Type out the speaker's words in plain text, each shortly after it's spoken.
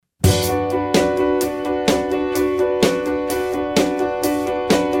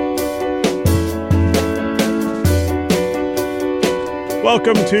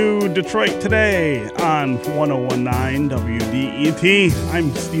Welcome to Detroit Today on 1019 WDET.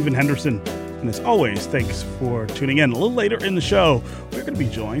 I'm Stephen Henderson, and as always, thanks for tuning in. A little later in the show, we're going to be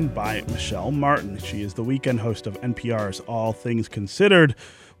joined by Michelle Martin. She is the weekend host of NPR's All Things Considered,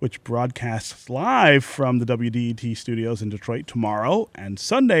 which broadcasts live from the WDET studios in Detroit tomorrow and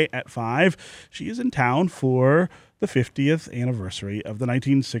Sunday at 5. She is in town for the 50th anniversary of the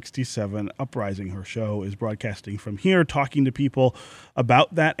 1967 uprising. Her show is broadcasting from here, talking to people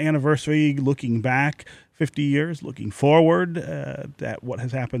about that anniversary, looking back 50 years, looking forward at what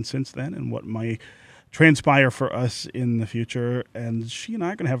has happened since then and what might transpire for us in the future. And she and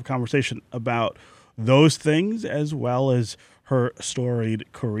I are going to have a conversation about those things as well as her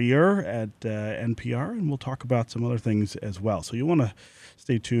storied career at NPR, and we'll talk about some other things as well. So you want to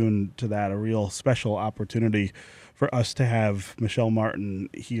stay tuned to that, a real special opportunity for us to have Michelle Martin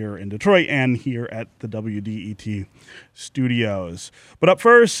here in Detroit and here at the WDET studios. But up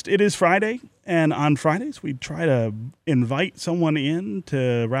first, it is Friday, and on Fridays, we try to invite someone in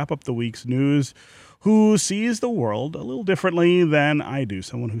to wrap up the week's news who sees the world a little differently than I do,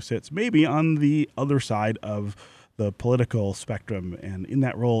 someone who sits maybe on the other side of the political spectrum. And in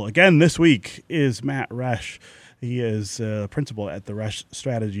that role, again, this week is Matt Resch. He is principal at the Resch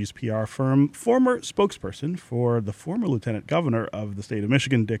Strategies PR firm, former spokesperson for the former lieutenant governor of the state of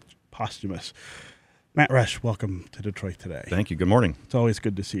Michigan, Dick Posthumus. Matt Resch, welcome to Detroit Today. Thank you. Good morning. It's always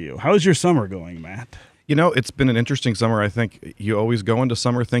good to see you. How's your summer going, Matt? You know, it's been an interesting summer. I think you always go into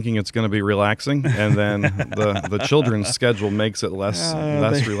summer thinking it's going to be relaxing, and then the children's schedule makes it less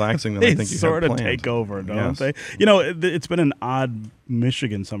relaxing than I think you had planned. They sort of take over, don't yes. they? You know, it's been an odd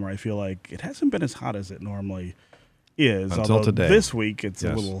Michigan summer, I feel like. It hasn't been as hot as it normally is. Until today. This week it's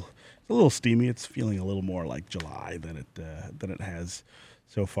yes. a little steamy. It's feeling a little more like July than it has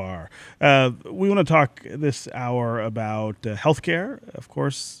so far. We want to talk this hour about healthcare, of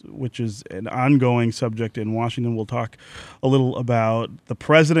course, which is an ongoing subject in Washington. We'll talk a little about the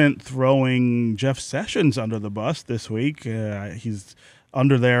president throwing Jeff Sessions under the bus this week. He's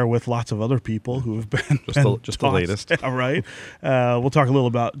under there with lots of other people who have been just the latest. All right. We'll talk a little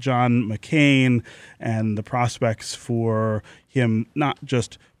about John McCain and the prospects for him, not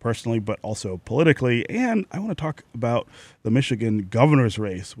just personally, but also politically. And I want to talk about the Michigan governor's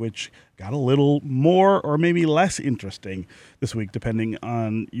race, which got a little more or maybe less interesting this week, depending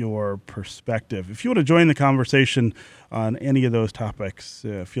on your perspective. If you want to join the conversation on any of those topics,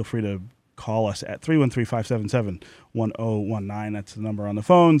 feel free to call us at 313-577-1019. That's the number on the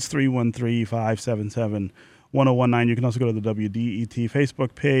phones, 313-577-1019. You can also go to the WDET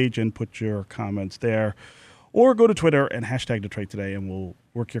Facebook page and put your comments there. Or go to Twitter and hashtag Detroit Today, and we'll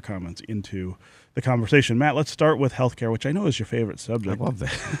work your comments into the conversation. Matt, let's start with healthcare, which I know is your favorite subject. I love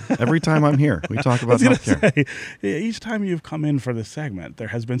that. Every time I'm here, we talk about healthcare. Each time you've come in for this segment, there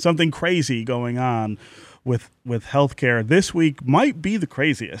has been something crazy going on with healthcare. This week might be the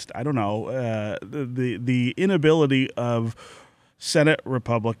craziest. I don't know. The inability of Senate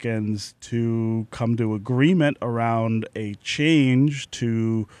Republicans to come to agreement around a change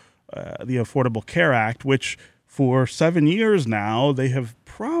to the Affordable Care Act, which for 7 years now they have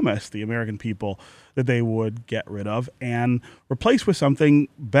promised the American people that they would get rid of and replace with something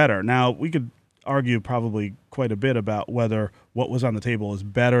better. Now, we could argue probably quite a bit about whether what was on the table is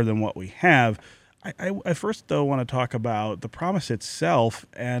better than what we have. I first, though, want to talk about the promise itself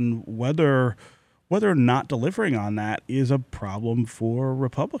and whether not delivering on that is a problem for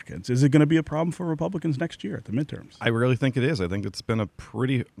Republicans. Is it going to be a problem for Republicans next year at the midterms? I really think it is. I think it's been a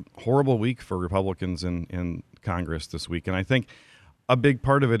pretty horrible week for Republicans in Congress this week. And I think a big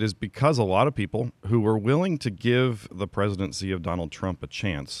part of it is because a lot of people who were willing to give the presidency of Donald Trump a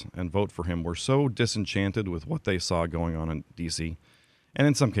chance and vote for him were so disenchanted with what they saw going on in D.C., and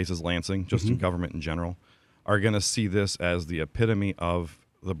in some cases Lansing, just in government in general, are going to see this as the epitome of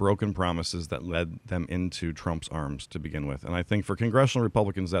the broken promises that led them into Trump's arms to begin with. And I think for congressional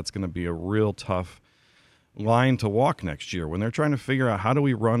Republicans, that's going to be a real tough line to walk next year when they're trying to figure out, how do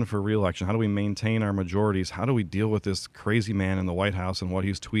we run for re-election? How do we maintain our majorities? How do we deal with this crazy man in the White House and what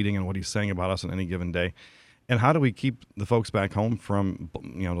he's tweeting and what he's saying about us on any given day? And how do we keep the folks back home from,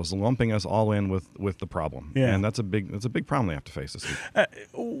 just lumping us all in with the problem? Yeah. And that's a big problem they have to face this week.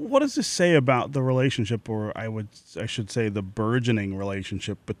 What does this say about the relationship, or I should say the burgeoning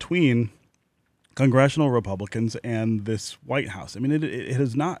relationship between congressional Republicans and this White House? I mean, it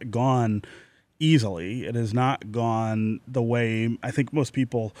has not gone easily. It has not gone the way I think most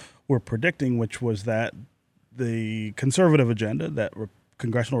people were predicting, which was that the conservative agenda that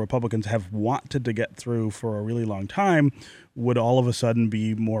congressional Republicans have wanted to get through for a really long time would all of a sudden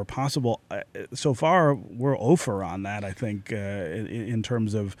be more possible. So far, we're over on that, I think, in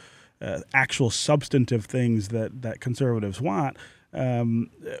terms of actual substantive things that conservatives want.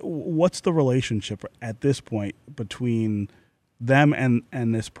 What's the relationship at this point between them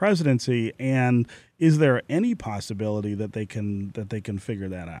and this presidency, and is there any possibility that they can figure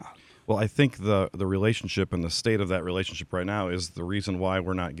that out? Well, I think the relationship and the state of that relationship right now is the reason why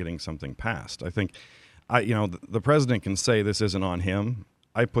we're not getting something passed. I think, the president can say this isn't on him.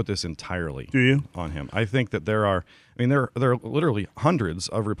 I put this entirely on him. I think that there are literally hundreds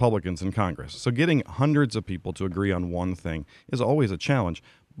of Republicans in Congress. So getting hundreds of people to agree on one thing is always a challenge.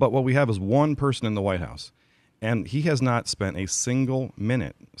 But what we have is one person in the White House, and he has not spent a single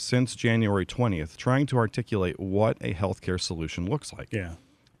minute since January 20th trying to articulate what a healthcare solution looks like. Yeah.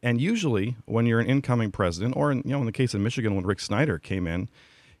 And usually when you're an incoming president, or in the case of Michigan when Rick Snyder came in,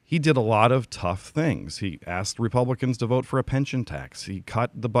 he did a lot of tough things. He asked Republicans to vote for a pension tax. He cut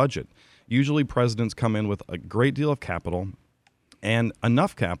the budget. Usually presidents come in with a great deal of capital and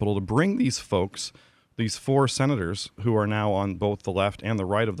enough capital to bring these folks, these 4 senators who are now on both the left and the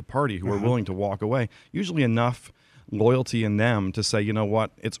right of the party who are willing to walk away, usually enough loyalty in them to say, you know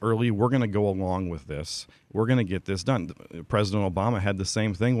what, it's early, we're going to go along with this. We're going to get this done. President Obama had the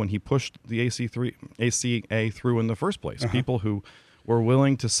same thing when he pushed the ACA through in the first place. People who were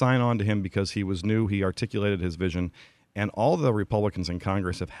willing to sign on to him because he was new, he articulated his vision, and all the Republicans in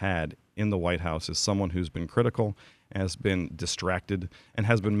Congress have had in the White House is someone who's been critical, has been distracted, and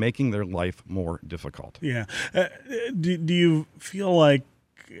has been making their life more difficult. Yeah. Do you feel like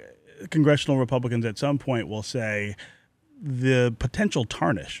congressional Republicans at some point will say the potential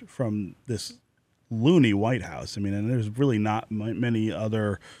tarnish from this loony White House, and there's really not many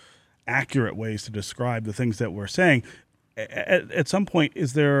other accurate ways to describe the things that we're saying, at some point,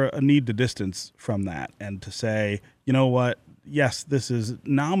 is there a need to distance from that and to say, you know what, yes, this is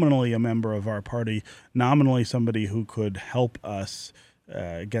nominally a member of our party, nominally somebody who could help us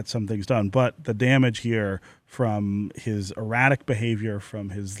get some things done, but the damage here from his erratic behavior, from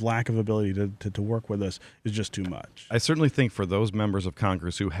his lack of ability to work with us is just too much. I certainly think for those members of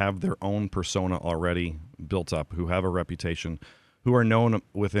Congress who have their own persona already built up, who have a reputation, who are known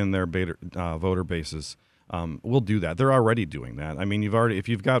within their voter bases, will do that. They're already doing that. If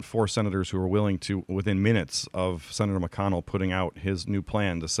you've got 4 senators who are willing to, within minutes of Senator McConnell putting out his new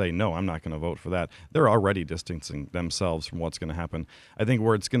plan, to say, no, I'm not going to vote for that, they're already distancing themselves from what's going to happen. I think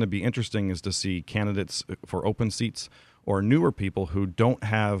where it's going to be interesting is to see candidates for open seats or newer people who don't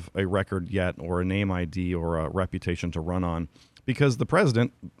have a record yet or a name ID or a reputation to run on, because the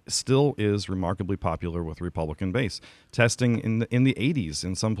president still is remarkably popular with the Republican base. Testing in the 80s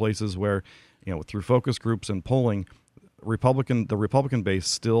in some places where, through focus groups and polling, the Republican base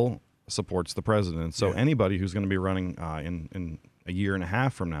still supports the president. So anybody who's going to be running in a year and a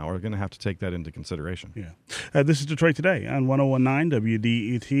half from now are going to have to take that into consideration. Yeah. This is Detroit Today on 101.9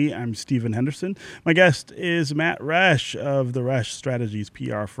 WDET. I'm Stephen Henderson. My guest is Matt Resch of the Resch Strategies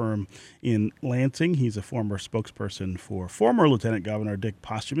PR firm in Lansing. He's a former spokesperson for former Lieutenant Governor Dick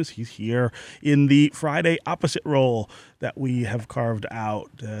Posthumus. He's here in the Friday opposite role that we have carved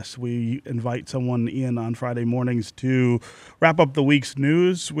out. So we invite someone in on Friday mornings to wrap up the week's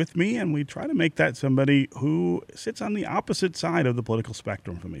news with me, and we try to make that somebody who sits on the opposite side of the political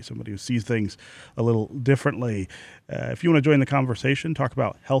spectrum from me, somebody who sees things a little differently. If you want to join the conversation, talk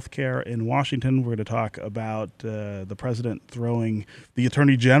about healthcare in Washington. We're going to talk about the president throwing the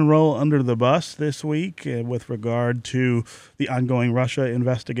attorney general under the bus this week with regard to the ongoing Russia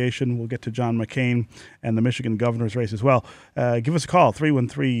investigation. We'll get to John McCain and the Michigan governor's race as well. Give us a call.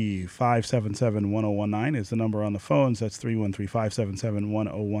 313-577-1019 is the number on the phones. That's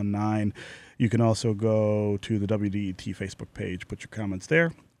 313-577-1019. You can also go to the WDET Facebook page, put your comments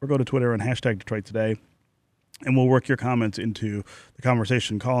there, or go to Twitter and hashtag Detroit Today, and we'll work your comments into the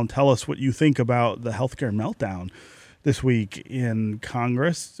conversation. Call and tell us what you think about the healthcare meltdown this week in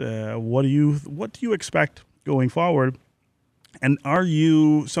Congress. What do you expect going forward? And are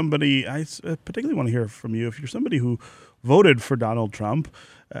you somebody, I particularly want to hear from you, if you're somebody who voted for Donald Trump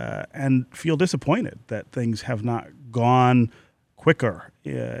and feel disappointed that things have not gone quicker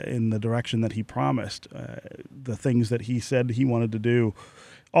in the direction that he promised. The things that he said he wanted to do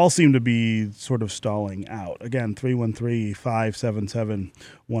all seem to be sort of stalling out. Again,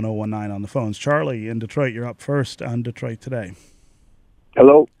 313-577-1019 on the phones. Charlie in Detroit, you're up first on Detroit Today.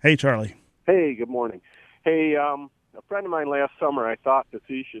 Hello. Hey, Charlie. Hey, good morning. Hey, a friend of mine last summer, I thought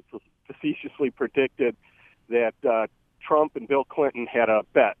facetiously predicted that Trump and Bill Clinton had a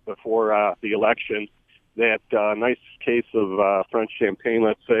bet before the election that nice case of French champagne,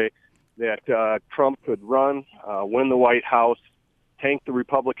 let's say, that Trump could run, win the White House, tank the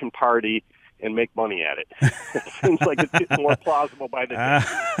Republican Party, and make money at it. It seems like it's getting more plausible by the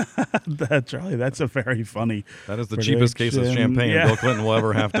day. Charlie, that's a very funny That is the prediction. cheapest case of champagne Bill Clinton will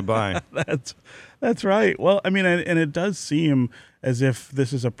ever have to buy. That's right. Well, I mean, and it does seem as if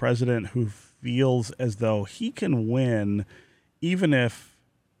this is a president who feels as though he can win even if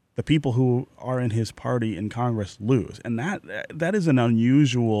the people who are in his party in Congress lose. And that is an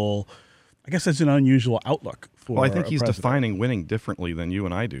unusual, I guess that's an unusual outlook for Well, I think he's president. defining winning differently than you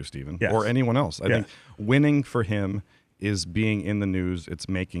and I do, Stephen, Yes. or anyone else. I Yes. think winning for him is being in the news. It's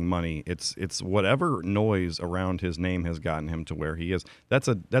making money. It's whatever noise around his name has gotten him to where he is. That's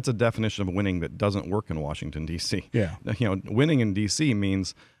a definition of winning that doesn't work in Washington, D.C. Yeah. Winning in D.C.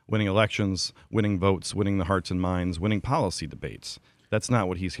 means winning elections, winning votes, winning the hearts and minds, winning policy debates. That's not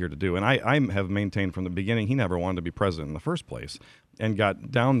what he's here to do. And I have maintained from the beginning he never wanted to be president in the first place, and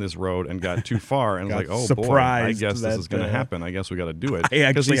got down this road and got too far and was like, oh boy, I guess this is going to happen. I guess we got to do it.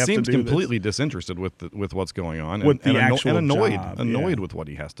 Because he seems completely disinterested with what's going on with and the actual annoyed job. with what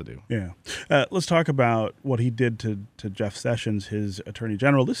he has to do. Yeah. Let's talk about what he did to Jeff Sessions, his attorney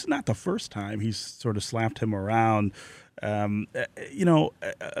general. This is not the first time he's sort of slapped him around. Again,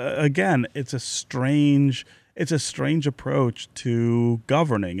 it's a strange approach to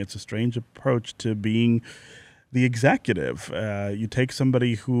governing. It's a strange approach to being the executive. You take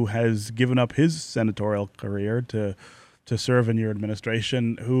somebody who has given up his senatorial career to serve in your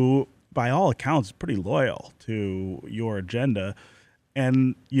administration, who, by all accounts, is pretty loyal to your agenda,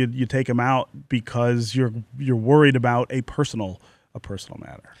 and you take him out because you're worried about a personal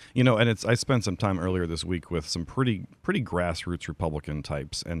matter. And I spent some time earlier this week with some pretty grassroots Republican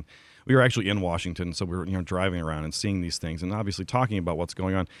types, and we were actually in Washington, so we were driving around and seeing these things and obviously talking about what's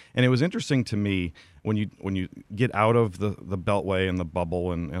going on. And it was interesting to me when you get out of the Beltway and the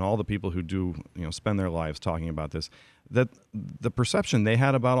bubble and all the people who do spend their lives talking about this, that the perception they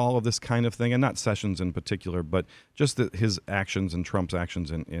had about all of this kind of thing, and not Sessions in particular, but just his actions and Trump's actions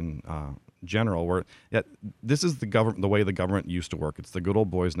in general, where this is the way the government used to work. It's the good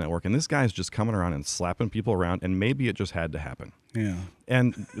old boys network, and this guy's just coming around and slapping people around, and maybe it just had to happen. Yeah.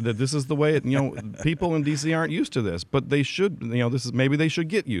 And this is the way people in D.C. aren't used to this, but they should. Maybe they should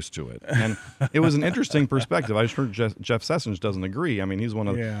get used to it. And it was an interesting perspective. I just heard Jeff Sessions doesn't agree. I mean, he's one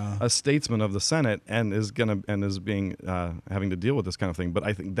of a statesman of the Senate and is being having to deal with this kind of thing. But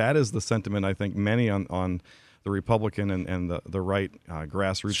I think that is the sentiment. I think many on the Republican and the right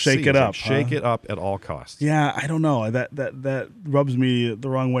grassroots shake it up, shake it up at all costs. Yeah, I don't know. That rubs me the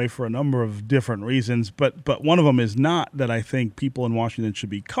wrong way for a number of different reasons. But one of them is not that I think people in Washington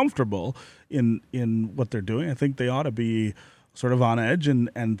should be comfortable in what they're doing. I think they ought to be sort of on edge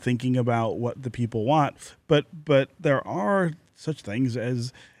and thinking about what the people want. But there are such things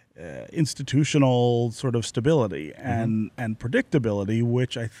as institutional sort of stability and predictability,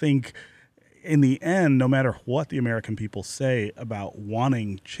 which I think, in the end, no matter what the American people say about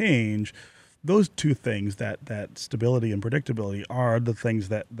wanting change, those two things, that stability and predictability, are the things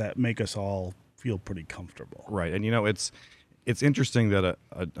that make us all feel pretty comfortable. Right. And, it's interesting that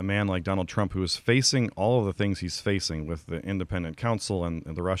a man like Donald Trump, who is facing all of the things he's facing with the independent counsel and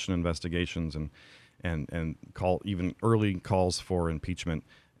the Russian investigations and even early calls for impeachment,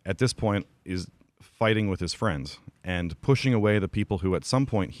 at this point is fighting with his friends and pushing away the people who at some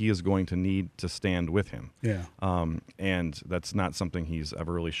point he is going to need to stand with him. Yeah. And that's not something he's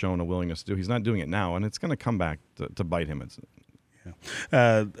ever really shown a willingness to do. He's not doing it now, and it's going to come back to bite him.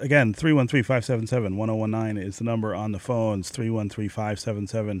 Again, 313-577-1019 is the number on the phones,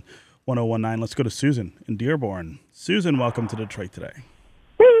 313-577-1019. Let's go to Susan in Dearborn. Susan, welcome to Detroit Today.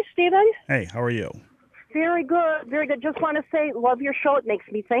 Hey, Stephen. Hey, how are you? Very good, very good. Just want to say, love your show. It makes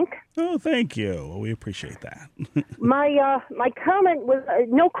me think. Oh, thank you. Well, we appreciate that. My comment was,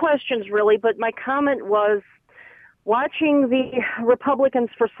 no questions really, but my comment was watching the Republicans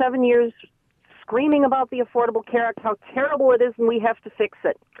for 7 years screaming about the Affordable Care Act, how terrible it is and we have to fix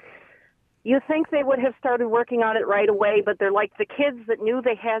it. You think they would have started working on it right away, but they're like the kids that knew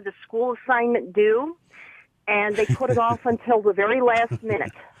they had the school assignment due, and they put it off until the very last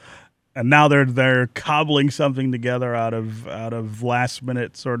minute. And now they're cobbling something together out of last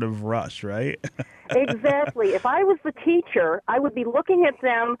minute sort of rush, right? Exactly. If I was the teacher, I would be looking at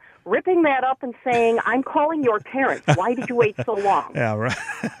them, ripping that up and saying, I'm calling your parents. Why did you wait so long? Yeah, right.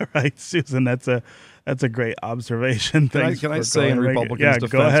 Right, Susan, that's a great observation. Can I say in Republicans'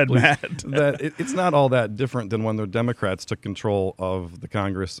 defense, go ahead, please, Matt. that it's not all that different than when the Democrats took control of the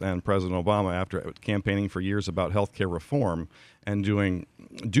Congress and President Obama after campaigning for years about health care reform and doing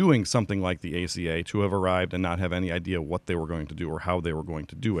doing something like the ACA to have arrived and not have any idea what they were going to do or how they were going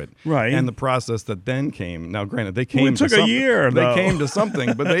to do it. Right. And the process that then came. Now, granted, they came. Well, it took a year. They came to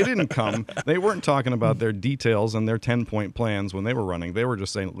something, but they didn't come. They weren't talking about their details and their 10-point plans when they were running. They were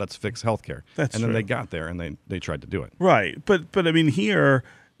just saying, "Let's fix healthcare." That's and true. then they got there and they tried to do it. Right. But I mean here.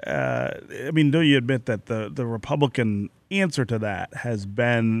 Do you admit that the Republican answer to that has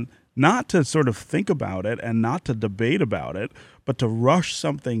been not to sort of think about it and not to debate about it, but to rush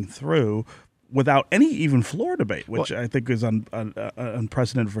something through without any even floor debate, which I think is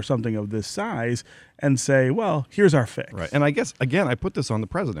unprecedented for something of this size, and say, well, here's our fix. Right. And I guess, again, I put this on the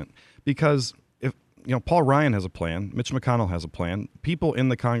president because if Paul Ryan has a plan, Mitch McConnell has a plan, people in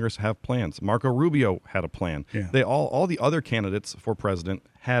the Congress have plans. Marco Rubio had a plan. Yeah. They all the other candidates for president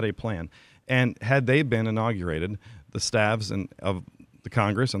had a plan. And had they been inaugurated, the staffs of the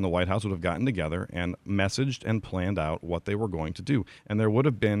Congress and the White House would have gotten together and messaged and planned out what they were going to do. And there would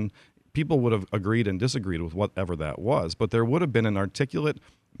have been, people would have agreed and disagreed with whatever that was, but there would have been an articulate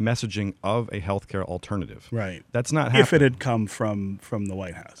messaging of a healthcare alternative. Right. That's not happening. If it had come from the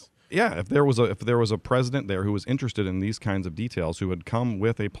White House. Yeah, if there was a president there who was interested in these kinds of details, who had come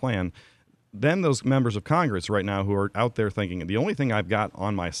with a plan, then those members of Congress right now who are out there thinking the only thing I've got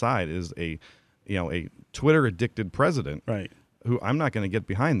on my side is a Twitter addicted president, right, who I'm not going to get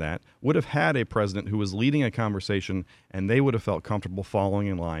behind, that would have had a president who was leading a conversation, and they would have felt comfortable following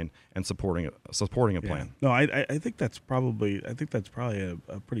in line and supporting a plan. No, I think that's probably a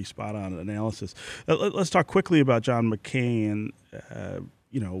pretty spot on analysis. Let's talk quickly about John McCain.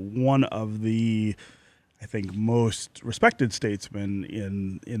 One of the, I think, most respected statesmen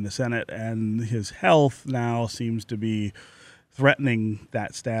in the Senate, and his health now seems to be threatening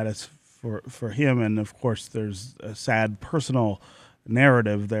that status for him. And of course, there's a sad personal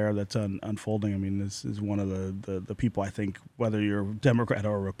narrative there that's unfolding. I mean, this is one of the people, I think, whether you're a Democrat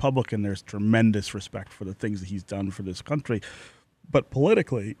or a Republican, there's tremendous respect for the things that he's done for this country. But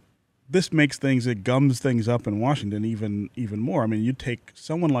politically, this it gums things up in Washington even more. I mean, you take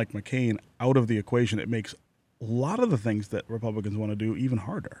someone like McCain out of the equation, it makes a lot of the things that Republicans want to do even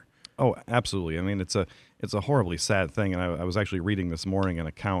harder. Oh, absolutely. I mean, it's a horribly sad thing. And I was actually reading this morning an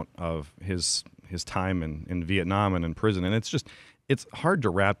account of his time in Vietnam and in prison, and it's hard to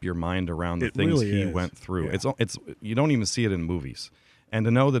wrap your mind around the things really he is. went through. Yeah. It's you don't even see it in movies. And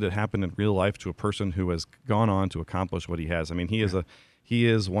to know that it happened in real life to a person who has gone on to accomplish what he has. I mean, he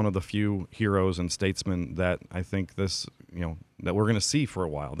is one of the few heroes and statesmen that I think that we're going to see for a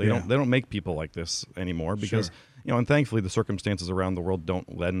while. They don't make people like this anymore because and thankfully the circumstances around the world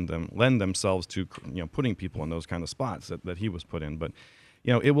don't lend themselves to putting people in those kind of spots that he was put in. But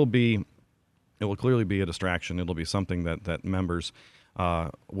it will clearly be a distraction. It'll be something that members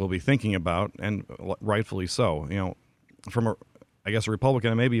will be thinking about, and rightfully so. From a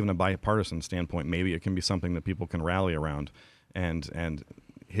Republican and maybe even a bipartisan standpoint, maybe it can be something that people can rally around. And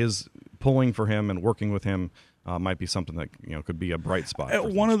his pulling for him and working with him might be something that could be a bright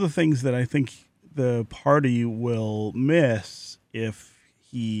spot. One of the things that I think the party will miss if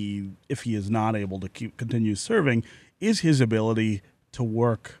he is not able to continue serving is his ability to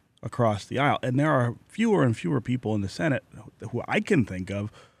work across the aisle. And there are fewer and fewer people in the Senate who I can think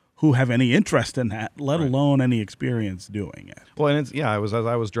of who have any interest in that, let alone any experience doing it. Well, and as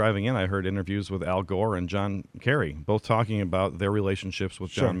I was driving in, I heard interviews with Al Gore and John Kerry, both talking about their relationships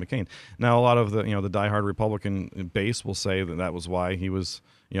with John McCain. Now, a lot of the diehard Republican base will say that was why he was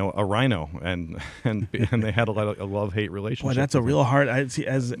a rhino, and they had a love-hate relationship. Boy, that's a real hard. I see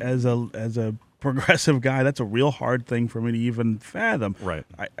as a progressive guy, that's a real hard thing for me to even fathom. Right.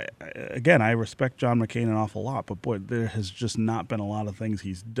 I respect John McCain an awful lot, but boy, there has just not been a lot of things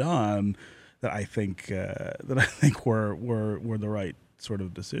he's done that I think were the right sort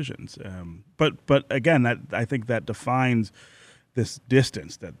of decisions. But again, I think that defines this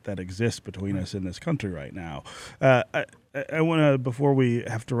distance that exists between us in this country right now. I want to, before we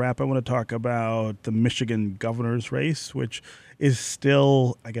have to wrap, I want to talk about the Michigan governor's race, which is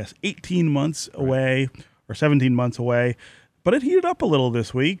still, I guess, 18 months away or 17 months away. But it heated up a little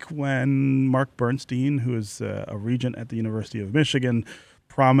this week when Mark Bernstein, who is a regent at the University of Michigan,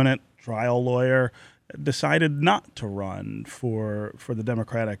 prominent trial lawyer, decided not to run for the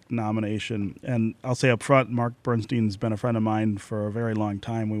Democratic nomination. And I'll say up front, Mark Bernstein's been a friend of mine for a very long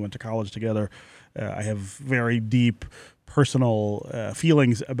time. We went to college together. I have very deep personal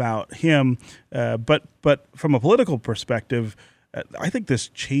feelings about him. But from a political perspective, I think this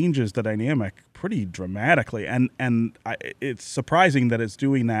changes the dynamic pretty dramatically, and it's surprising that it's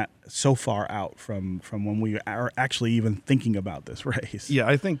doing that so far out from when we are actually even thinking about this race. Yeah,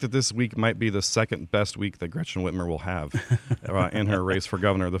 I think that this week might be the second best week that Gretchen Whitmer will have in her race for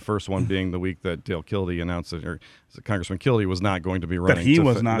governor. The first one being the week that Dale Kildee announced that Congressman Kildee was not going to be running. That he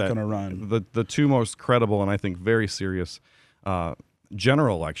was not going to run. The two most credible and I think very serious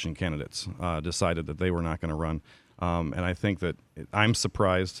general election candidates decided that they were not going to run. And I think that I'm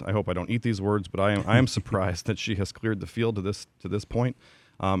surprised. I hope I don't eat these words, but I am surprised that she has cleared the field to this point,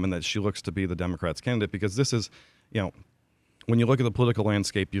 and that she looks to be the Democrats' candidate, because this is, when you look at the political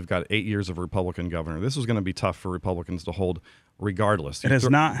landscape, you've got 8 years of Republican governor. This is going to be tough for Republicans to hold, regardless. It has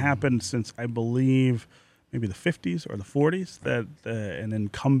not happened since, I believe, maybe the 50s or the 40s that an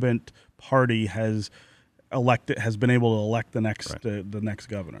incumbent party has been able to elect the next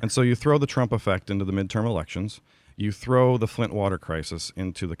governor. And so you throw the Trump effect into the midterm elections. You throw the Flint water crisis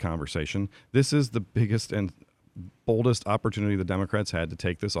into the conversation. This is the biggest and boldest opportunity the Democrats had to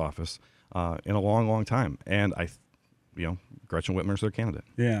take this office in a long, long time. And Gretchen Whitmer's their candidate.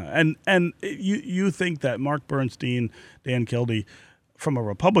 Yeah, and you think that Mark Bernstein, Dan Kildee, from a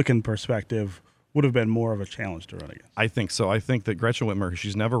Republican perspective, would have been more of a challenge to run against? I think so. I think that Gretchen Whitmer,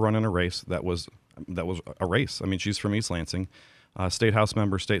 she's never run in a race that was a race. I mean, she's from East Lansing. State House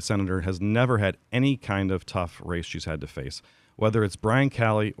member, state senator, has never had any kind of tough race she's had to face. Whether it's Brian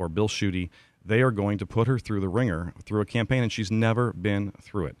Calley or Bill Schuette, they are going to put her through the ringer through a campaign, and she's never been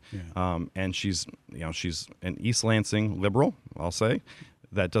through it. Yeah. And she's an East Lansing liberal, I'll say.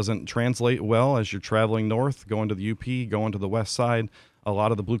 That doesn't translate well as you're traveling north, going to the UP, going to the west side, a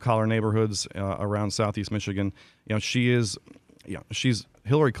lot of the blue-collar neighborhoods around southeast Michigan. She's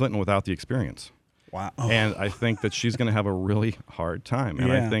Hillary Clinton without the experience. Wow. And I think that she's going to have a really hard time.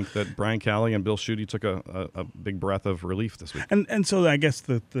 And I think that Brian Calley and Bill Schuette took a big breath of relief this week. And so I guess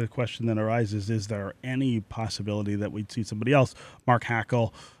the question then arises, is there any possibility that we'd see somebody else? Mark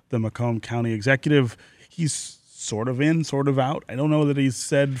Hackel, the Macomb County executive, he's sort of in, sort of out. I don't know that he's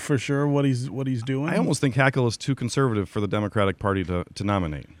said for sure what he's doing. I almost think Hackel is too conservative for the Democratic Party to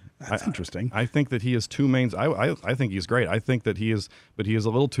nominate. That's interesting. I think that he is too main. I think he's great. I think that he is, but he is a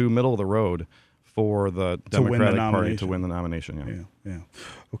little too middle of the road for the Democratic Party to win the nomination. Yeah.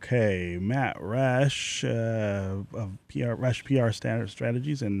 Okay, Matt Resch of Resch PR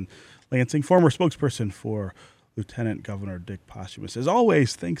Strategies in Lansing, former spokesperson for Lieutenant Governor Dick Posthumous. As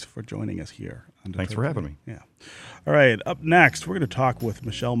always, thanks for joining us here. Thanks for having me. Yeah. All right, up next, we're going to talk with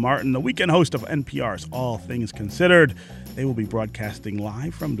Michelle Martin, the weekend host of NPR's All Things Considered. They will be broadcasting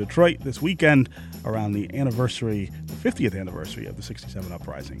live from Detroit this weekend around the 50th anniversary of the '67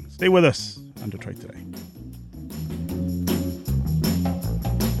 uprising. Stay with us on Detroit Today.